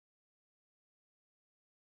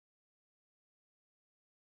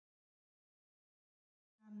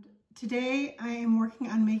Today I am working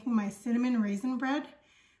on making my cinnamon raisin bread.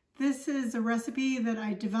 This is a recipe that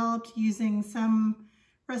I developed using some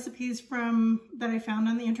recipes that I found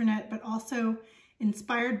on the internet, but also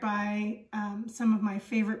inspired by some of my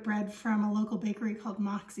favorite bread from a local bakery called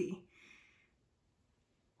Moxie.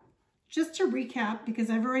 Just to recap, because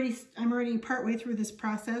I'm already partway through this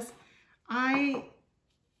process, I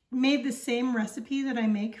made the same recipe that I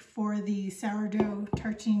make for the sourdough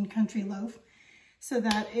Tartine Country Loaf. So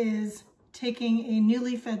that is taking a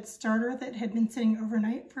newly fed starter that had been sitting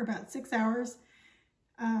overnight for about 6 hours,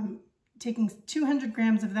 taking 200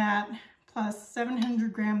 grams of that, plus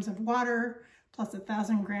 700 grams of water, plus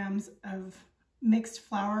 1,000 grams of mixed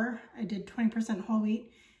flour. I did 20% whole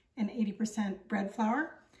wheat and 80% bread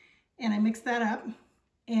flour. And I mixed that up.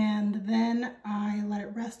 And then I let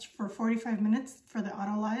it rest for 45 minutes for the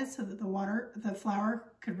autolyse so that the flour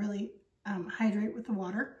could really hydrate with the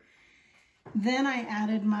water. Then I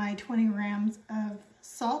added my 20 grams of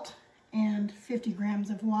salt and 50 grams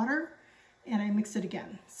of water, and I mixed it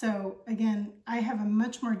again. So again, I have a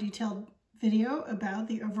much more detailed video about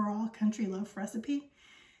the overall country loaf recipe,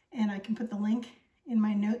 and I can put the link in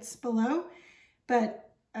my notes below.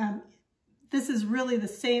 But this is really the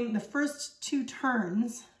same. The first two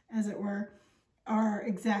turns, as it were, are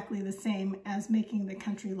exactly the same as making the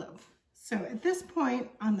country loaf. So at this point,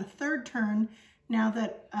 on the third turn, now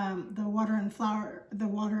that the water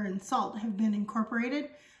and salt have been incorporated,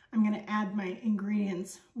 I'm going to add my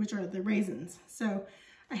ingredients, which are the raisins. So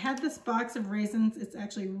I had this box of raisins. It's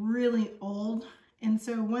actually really old. And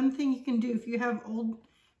so one thing you can do, if you have old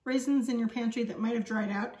raisins in your pantry that might have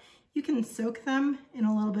dried out, you can soak them in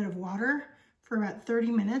a little bit of water for about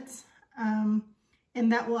 30 minutes. And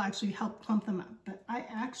that will actually help clump them up. But I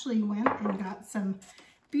actually went and got some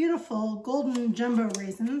beautiful golden jumbo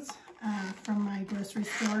raisins from my grocery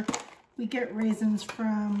store. We get raisins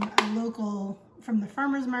from the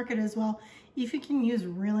farmer's market as well. If you can use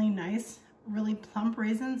really nice, really plump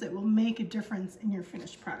raisins, it will make a difference in your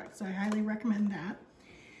finished product. So I highly recommend that.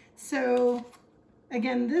 So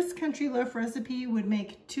again, this country loaf recipe would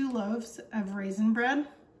make 2 loaves of raisin bread.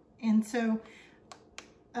 And so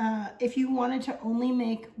if you wanted to only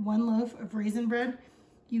make 1 loaf of raisin bread,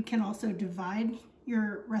 you can also divide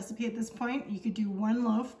your recipe at this point. You could do 1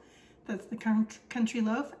 loaf that's the country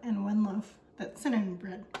loaf and 1 loaf that's cinnamon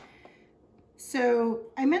bread. So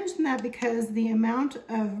I mentioned that because the amount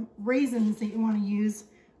of raisins that you want to use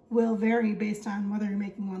will vary based on whether you're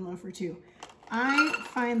making 1 loaf or 2. I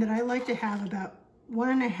find that I like to have about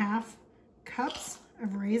 1.5 cups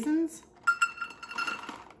of raisins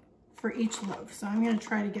for each loaf. So I'm going to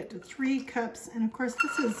try to get to 3 cups. And of course,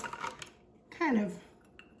 this is kind of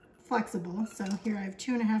flexible. So here I have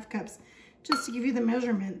 2.5 cups. Just to give you the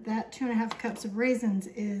measurement, that 2.5 cups of raisins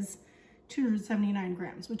is 279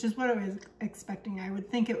 grams, which is what I was expecting. I would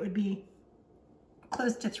think it would be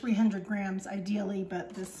close to 300 grams ideally,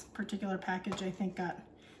 but this particular package I think got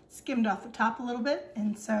skimmed off the top a little bit,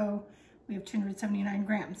 and so we have 279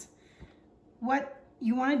 grams. What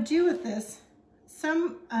you want to do with this,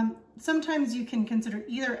 sometimes you can consider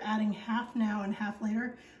either adding half now and half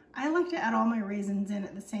later. I like to add all my raisins in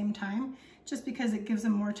at the same time, just because it gives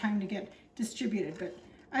them more time to get distributed. But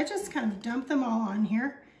I just kind of dump them all on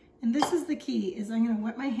here. And this is the key, is I'm going to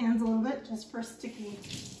wet my hands a little bit just for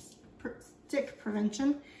stick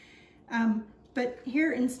prevention. But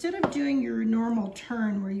here, instead of doing your normal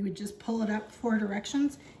turn where you would just pull it up 4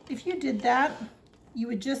 directions, if you did that, you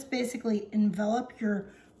would just basically envelop your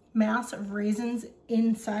mass of raisins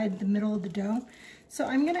inside the middle of the dough. So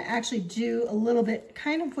I'm going to actually do a little bit,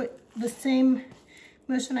 kind of what the same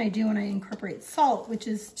motion I do when I incorporate salt, which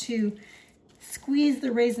is to squeeze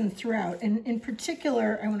the raisins throughout. And in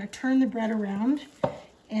particular, I want to turn the bread around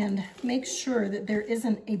and make sure that there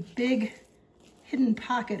isn't a big hidden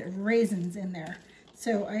pocket of raisins in there.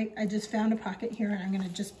 So I just found a pocket here, and I'm going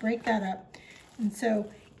to just break that up. And so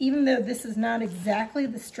even though this is not exactly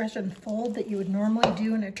the stretch and fold that you would normally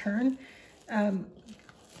do in a turn,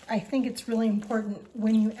 I think it's really important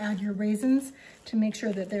when you add your raisins to make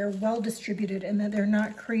sure that they're well distributed and that they're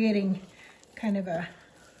not creating kind of a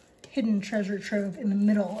hidden treasure trove in the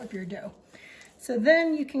middle of your dough. So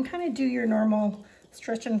then you can kind of do your normal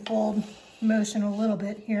stretch and fold motion a little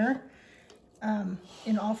bit here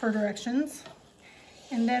in all 4 directions.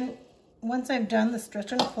 And then once I've done the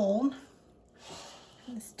stretch and fold,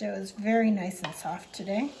 this dough is very nice and soft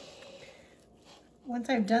today. Once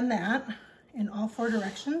I've done that in all 4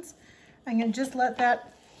 directions, I'm going to just let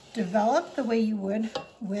that develop the way you would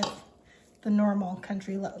with the normal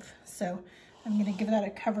country loaf. So I'm going to give that a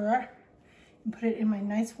cover and put it in my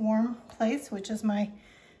nice warm place, which is my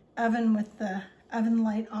oven with the oven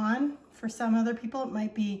light on. For some other people, it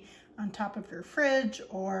might be on top of your fridge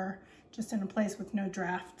or just in a place with no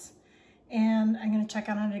drafts. And I'm gonna check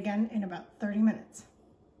on it again in about 30 minutes.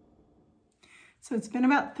 So it's been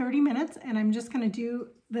about 30 minutes and I'm just gonna do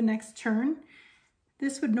the next turn.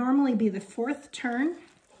 This would normally be the 4th turn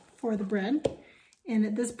for the bread. And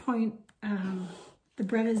at this point, the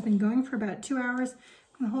bread has been going for about 2 hours.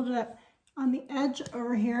 I'm gonna hold it up on the edge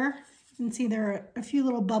over here. You can see there are a few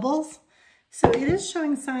little bubbles. So it is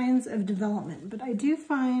showing signs of development, but I do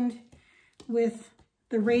find with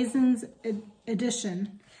the raisins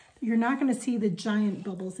addition, you're not gonna see the giant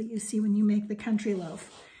bubbles that you see when you make the country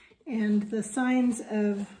loaf. And the signs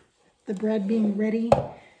of the bread being ready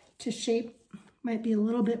to shape might be a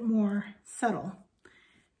little bit more subtle.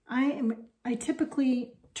 I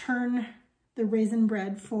typically turn the raisin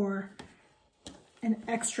bread for an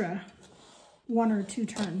extra 1 or 2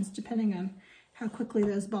 turns, depending on how quickly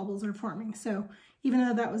those bubbles are forming. So even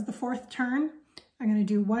though that was the 4th turn, I'm gonna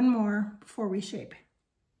do 1 more before we shape.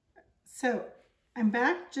 So I'm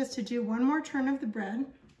back just to do 1 more turn of the bread.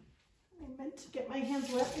 I meant to get my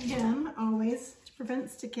hands wet again, always, to prevent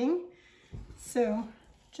sticking. So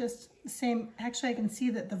just the same, actually I can see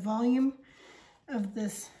that the volume of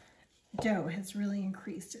this dough has really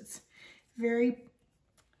increased. It's very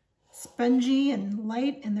spongy and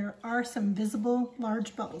light, and there are some visible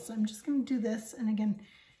large bubbles. So I'm just gonna do this, and again,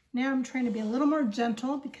 now I'm trying to be a little more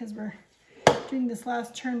gentle because we're doing this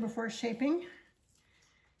last turn before shaping.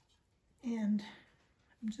 And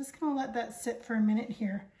I'm just gonna let that sit for a minute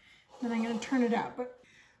here. Then I'm gonna turn it out. But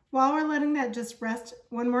while we're letting that just rest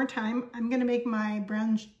 1 more time, I'm gonna make my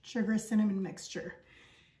brown sugar cinnamon mixture.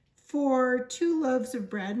 For 2 loaves of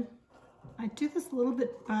bread, I do this a little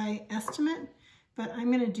bit by estimate, but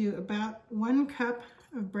I'm gonna do about 1 cup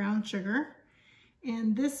of brown sugar.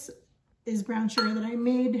 And this is brown sugar that I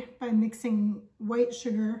made by mixing white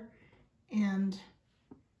sugar and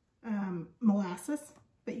molasses,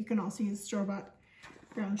 but you can also use store-bought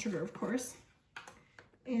brown sugar, of course.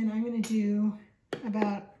 And I'm gonna do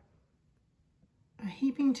about a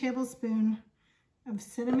heaping tablespoon of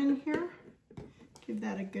cinnamon here. Give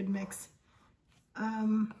that a good mix.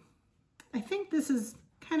 I think this is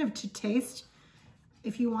kind of to taste.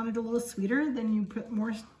 If you want it a little sweeter, then you put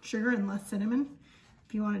more sugar and less cinnamon.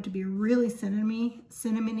 If you want it to be really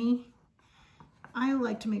cinnamony, I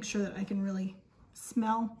like to make sure that I can really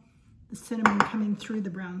smell the cinnamon coming through the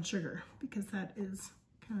brown sugar, because that is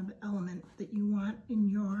kind of the element that you want in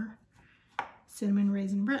your cinnamon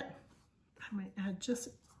raisin bread. I might add just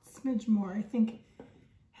a smidge more. I think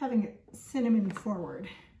having it cinnamon forward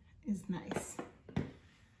is nice.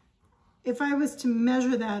 If I was to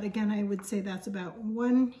measure that, again, I would say that's about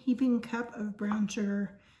 1 heaping cup of brown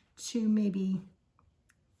sugar to maybe,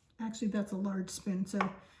 actually that's a large spoon, so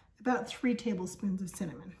about 3 tablespoons of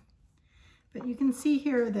cinnamon. But you can see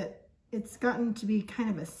here that it's gotten to be kind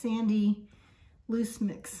of a sandy, loose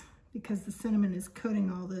mix because the cinnamon is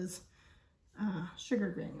coating all those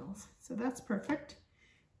sugar granules. So that's perfect.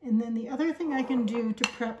 And then the other thing I can do to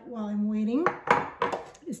prep while I'm waiting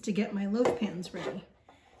is to get my loaf pans ready.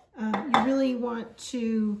 You really want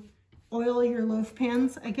to oil your loaf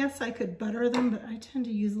pans. I guess I could butter them, but I tend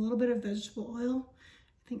to use a little bit of vegetable oil.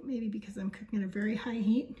 I think maybe because I'm cooking at a very high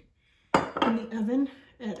heat in the oven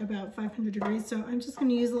at about 500 degrees. So I'm just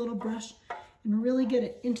gonna use a little brush and really get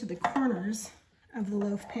it into the corners of the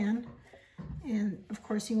loaf pan. And of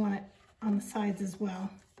course you want it on the sides as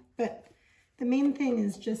well. But the main thing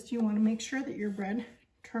is just you want to make sure that your bread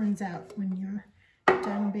turns out when you're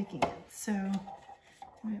done baking it. So I'm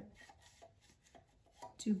going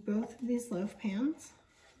to do both of these loaf pans.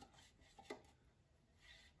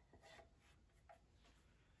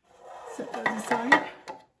 Set those aside.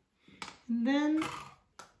 And then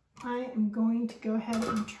I am going to go ahead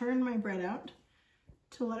and turn my bread out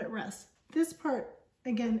to let it rest. This part,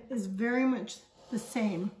 again, is very much the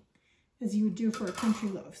same as you would do for a country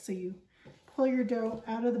loaf. So you pull your dough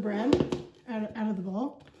out of the bread, out of the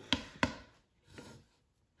bowl,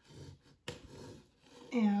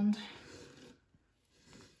 and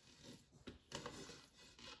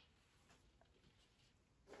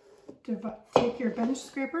take your bench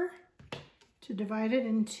scraper to divide it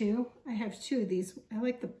into, I have 2 of these. I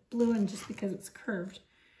like the blue one just because it's curved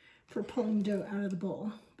for pulling dough out of the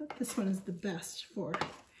bowl, but this one is the best for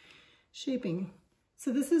shaping.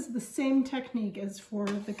 So this is the same technique as for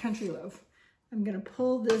the country loaf. I'm gonna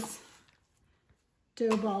pull this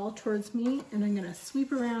dough ball towards me and I'm gonna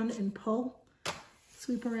sweep around and pull,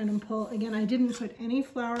 sweep around and pull. Again, I didn't put any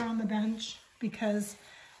flour on the bench because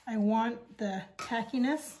I want the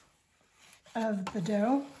tackiness of the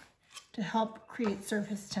dough to help create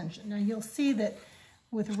surface tension. Now you'll see that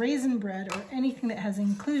with raisin bread or anything that has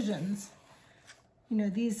inclusions, you know,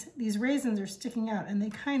 these raisins are sticking out and they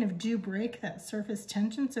kind of do break that surface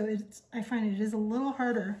tension. So I find it is a little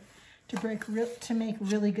harder to make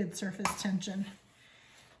really good surface tension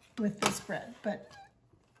with this bread, but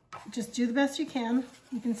just do the best you can.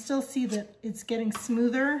 You can still see that it's getting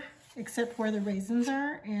smoother except where the raisins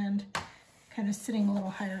are and kind of sitting a little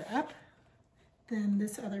higher up than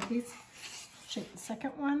this other piece. Shape the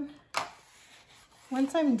second one.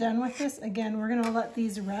 Once I'm done with this, again, we're gonna let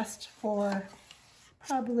these rest for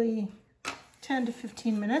probably 10 to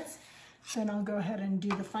 15 minutes. Then I'll go ahead and do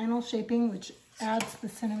the final shaping, which adds the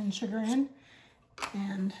cinnamon sugar in,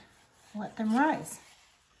 and let them rise.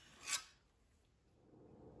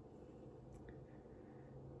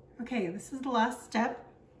 Okay, this is the last step.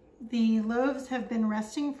 The loaves have been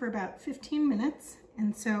resting for about 15 minutes,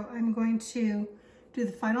 and so I'm going to do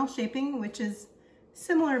the final shaping, which is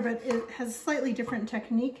similar, but it has a slightly different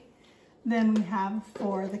technique than we have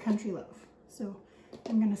for the country loaf. So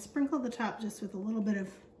I'm going to sprinkle the top just with a little bit of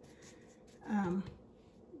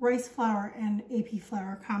rice flour and AP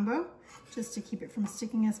flour combo, just to keep it from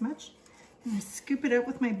sticking as much. I'm going to scoop it up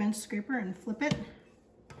with my bench scraper and flip it,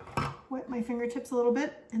 wet my fingertips a little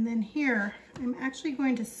bit, and then here I'm actually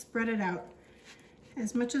going to spread it out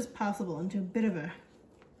as much as possible into a bit of a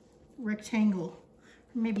rectangle,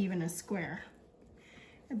 or maybe even a square.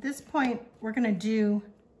 At this point, we're going to do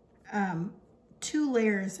 2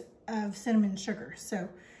 layers of cinnamon sugar. So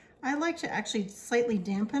I like to actually slightly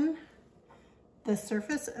dampen the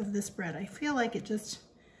surface of this bread. I feel like it just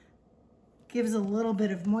gives a little bit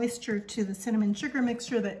of moisture to the cinnamon sugar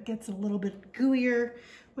mixture that gets a little bit gooier,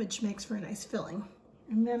 which makes for a nice filling.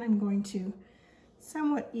 And then I'm going to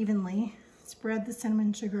somewhat evenly spread the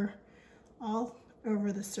cinnamon sugar all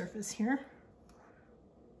over the surface here.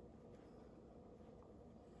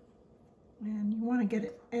 And you want to get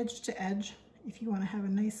it edge to edge if you want to have a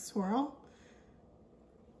nice swirl.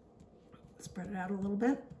 Spread it out a little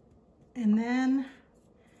bit. And then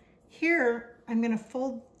here, I'm going to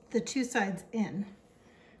fold the 2 sides in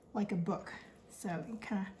like a book. So you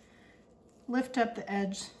kind of lift up the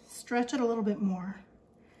edge, stretch it a little bit more,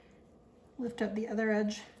 lift up the other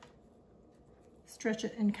edge, stretch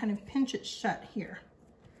it, and kind of pinch it shut here.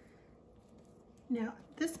 Now,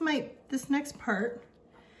 this next part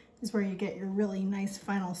is where you get your really nice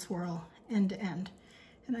final swirl end to end.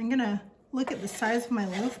 And I'm gonna look at the size of my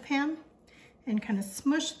loaf pan and kind of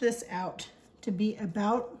smush this out to be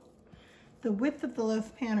about the width of the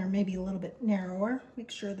loaf pan, or maybe a little bit narrower.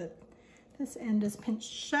 Make sure that this end is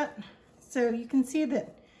pinched shut. So you can see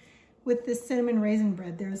that with this cinnamon raisin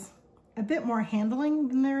bread, there's a bit more handling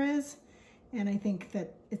than there is, and I think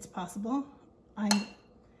that it's possible. I'm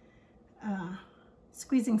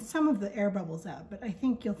squeezing some of the air bubbles out, but I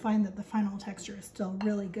think you'll find that the final texture is still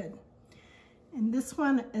really good. And this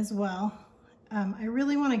one as well, I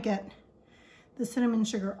really want to get the cinnamon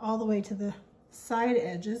sugar all the way to the side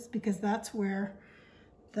edges, because that's where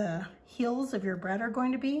the heels of your bread are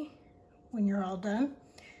going to be when you're all done.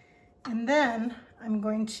 And then I'm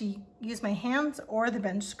going to use my hands or the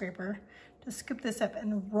bench scraper to scoop this up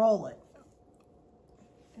and roll it.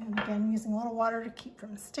 And again, using a little water to keep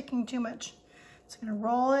from sticking too much. So I'm going to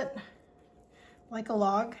roll it like a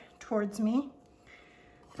log towards me.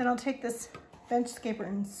 Then I'll take this bench scraper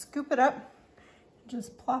and scoop it up,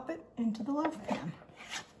 just plop it into the loaf pan.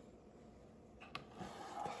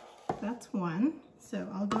 That's one. So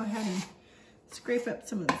I'll go ahead and scrape up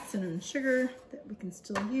some of the cinnamon sugar that we can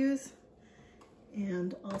still use,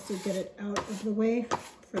 and also get it out of the way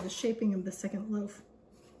for the shaping of the second loaf.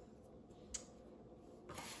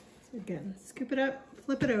 So again, scoop it up,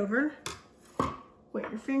 flip it over, wet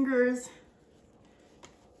your fingers,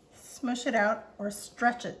 smush it out or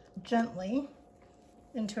stretch it gently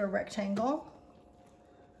into a rectangle.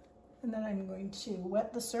 And then I'm going to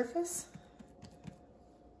wet the surface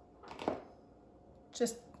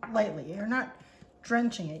just lightly. You're not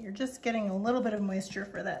drenching it, you're just getting a little bit of moisture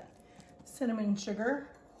for that cinnamon sugar.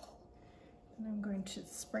 And I'm going to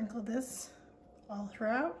sprinkle this all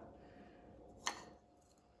throughout.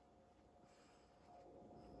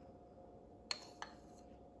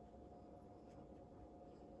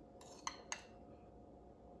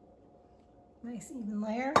 Nice even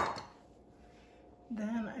layer.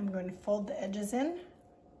 Then I'm going to fold the edges in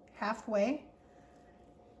halfway.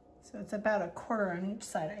 So it's about a quarter on each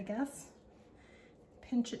side, I guess.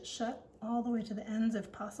 Pinch it shut all the way to the ends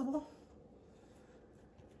if possible.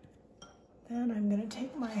 Then I'm going to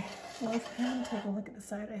take my loaf pan, take a look at the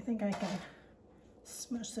side. I think I can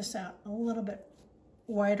smush this out a little bit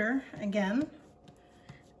wider again.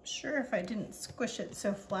 I'm sure if I didn't squish it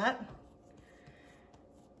so flat,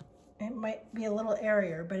 it might be a little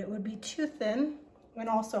airier, but it would be too thin and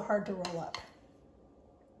also hard to roll up.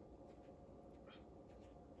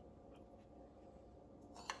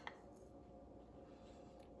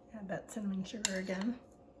 Add that cinnamon sugar again.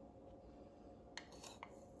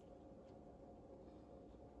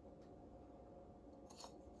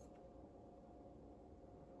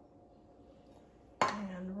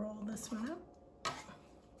 And roll this one up.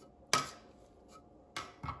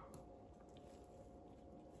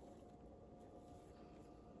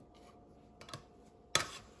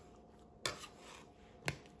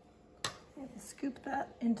 Scoop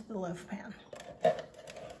that into the loaf pan.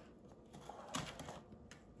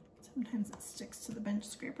 Sometimes it sticks to the bench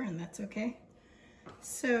scraper, and that's okay.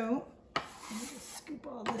 So let me just scoop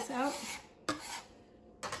all this out.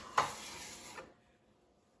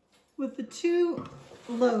 With the two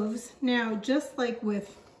loaves, now just like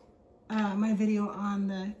with my video on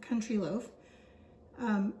the country loaf,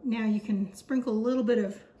 now you can sprinkle a little bit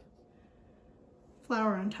of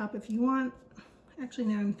flour on top if you want. Actually,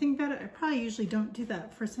 now I'm thinking about it, I probably usually don't do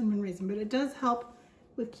that for cinnamon raisin, but it does help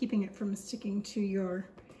with keeping it from sticking to your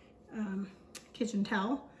kitchen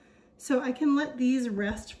towel. So I can let these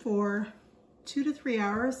rest for 2 to 3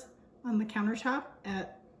 hours on the countertop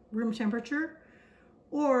at room temperature,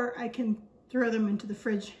 or I can throw them into the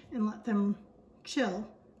fridge and let them chill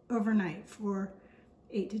overnight for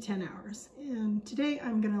 8 to 10 hours. And today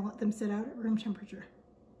I'm gonna let them sit out at room temperature.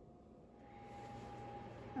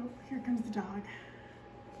 Oh, here comes the dog.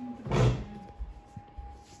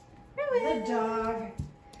 The dog.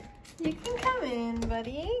 You can come in,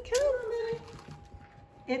 buddy. Come on, buddy.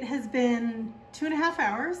 It has been 2.5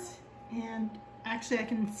 hours, and actually I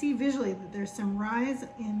can see visually that there's some rise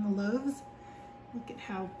in the loaves. Look at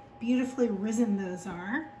how beautifully risen those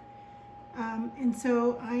are. And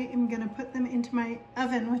so I am gonna put them into my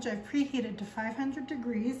oven, which I've preheated to 500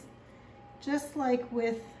 degrees. Just like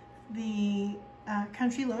with the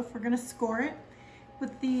country loaf, we're gonna score it.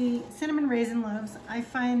 With the cinnamon raisin loaves, I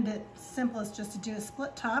find it simplest just to do a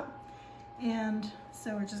split top. And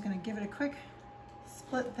so we're just gonna give it a quick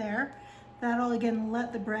split there. That'll again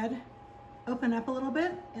let the bread open up a little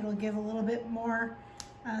bit. It'll give a little bit more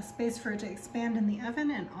space for it to expand in the oven,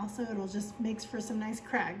 and also it'll just makes for some nice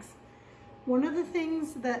crags. One of the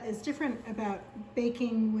things that is different about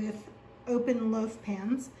baking with open loaf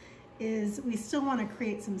pans is we still want to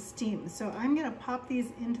create some steam. So I'm going to pop these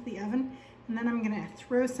into the oven, and then I'm going to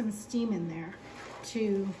throw some steam in there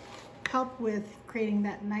to help with creating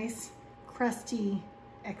that nice crusty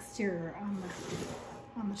exterior on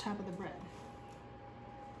the top of the bread.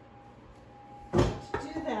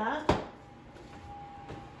 To do that,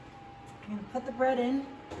 I'm going to put the bread in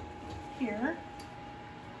here,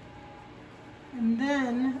 and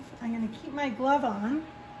then I'm going to keep my glove on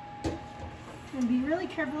and be really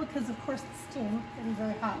careful because of course the steam is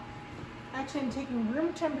very hot. Actually, I'm taking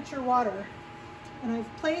room temperature water, and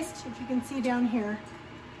I've placed, if you can see down here,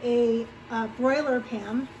 a broiler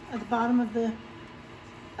pan at the bottom of the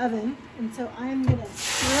oven, and so I'm going to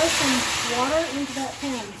throw some water into that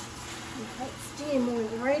pan and let steam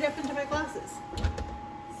move right up into my glasses.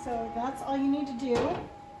 So that's all you need to do.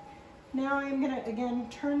 Now I'm going to again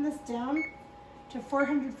turn this down to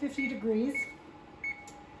 450 degrees.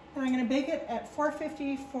 And I'm going to bake it at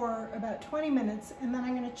 450 for about 20 minutes, and then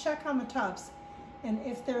I'm going to check on the tops. And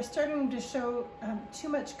if they're starting to show too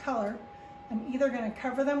much color, I'm either going to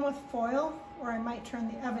cover them with foil or I might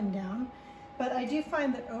turn the oven down. But I do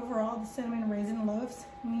find that overall the cinnamon raisin loaves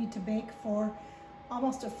need to bake for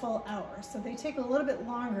almost a full hour. So they take a little bit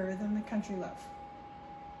longer than the country loaf.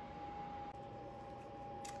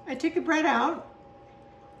 I took the bread out.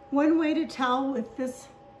 One way to tell with this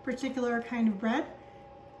particular kind of bread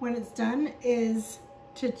when it's done is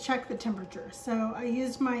to check the temperature. So I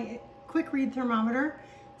used my quick read thermometer,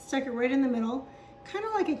 stuck it right in the middle, kind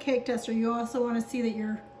of like a cake tester. You also want to see that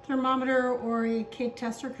your thermometer or a cake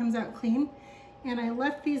tester comes out clean. And I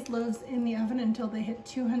left these loaves in the oven until they hit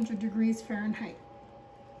 200 degrees Fahrenheit.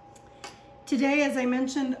 Today, as I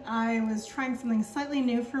mentioned, I was trying something slightly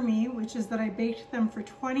new for me, which is that I baked them for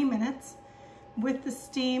 20 minutes with the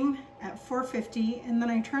steam at 450, and then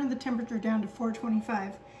I turned the temperature down to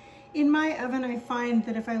 425. In my oven, I find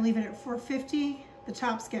that if I leave it at 450, the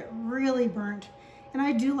tops get really burnt. And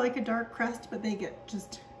I do like a dark crust, but they get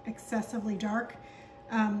just excessively dark.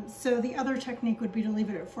 So the other technique would be to leave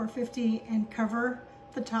it at 450 and cover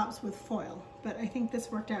the tops with foil. But I think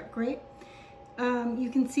this worked out great. You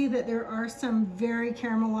can see that there are some very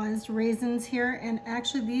caramelized raisins here, and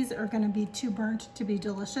actually these are going to be too burnt to be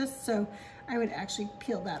delicious. So I would actually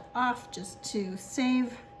peel that off just to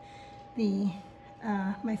save the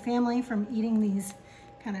my family from eating these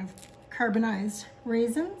kind of carbonized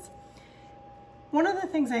raisins. One of the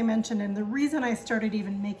things I mentioned, and the reason I started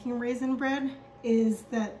even making raisin bread, is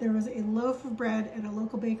that there was a loaf of bread at a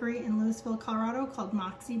local bakery in Louisville, Colorado called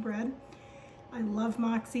Moxie Bread. I love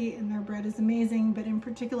Moxie and their bread is amazing, but in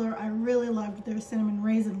particular, I really loved their cinnamon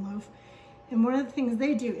raisin loaf. And one of the things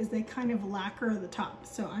they do is they kind of lacquer the top.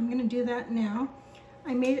 So I'm gonna do that now.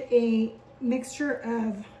 I made a mixture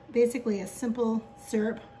of basically a simple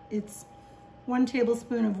syrup. It's 1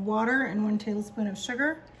 tablespoon of water and 1 tablespoon of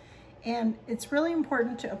sugar. And it's really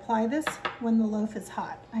important to apply this when the loaf is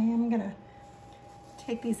hot. I am gonna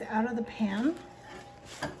take these out of the pan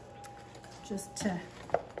just to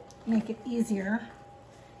make it easier.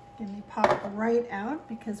 And they pop right out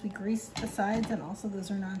because we greased the sides, and also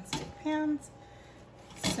those are non-stick pans.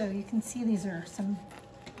 So you can see these are some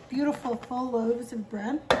beautiful full loaves of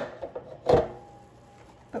bread.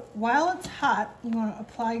 But while it's hot, you want to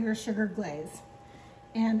apply your sugar glaze.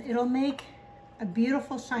 And it'll make a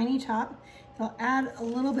beautiful shiny top. It'll add a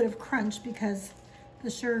little bit of crunch because the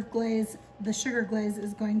sugar glaze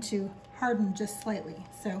is going to harden just slightly.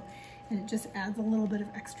 So, and it just adds a little bit of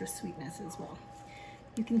extra sweetness as well.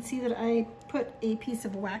 You can see that I put a piece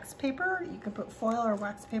of wax paper. You could put foil or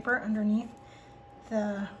wax paper underneath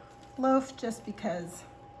the loaf just because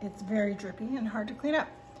it's very drippy and hard to clean up.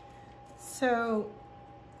 So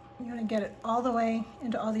I'm gonna get it all the way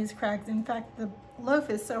into all these cracks. In fact, the loaf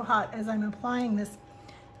is so hot as I'm applying this,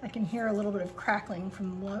 I can hear a little bit of crackling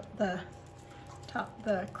from the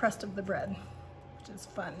crust of the bread, which is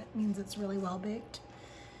fun. It means it's really well baked.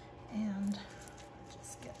 And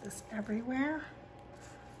just get this everywhere.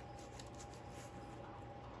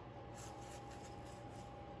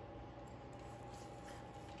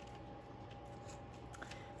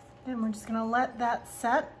 And we're just gonna let that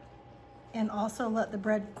set and also let the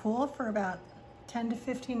bread cool for about 10 to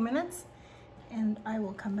 15 minutes. And I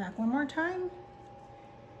will come back one more time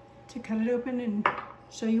to cut it open and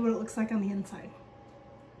show you what it looks like on the inside.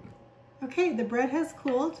 Okay, the bread has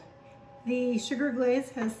cooled. The sugar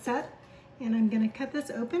glaze has set, and I'm gonna cut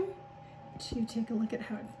this open to take a look at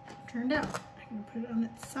how it turned out. I'm gonna put it on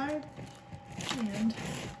its side and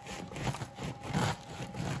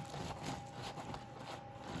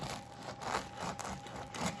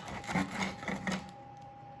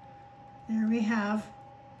there we have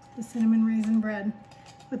the cinnamon raisin bread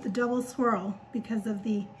with the double swirl because of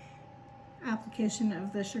the application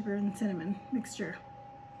of the sugar and cinnamon mixture.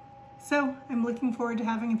 So I'm looking forward to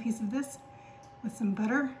having a piece of this with some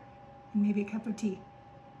butter and maybe a cup of tea.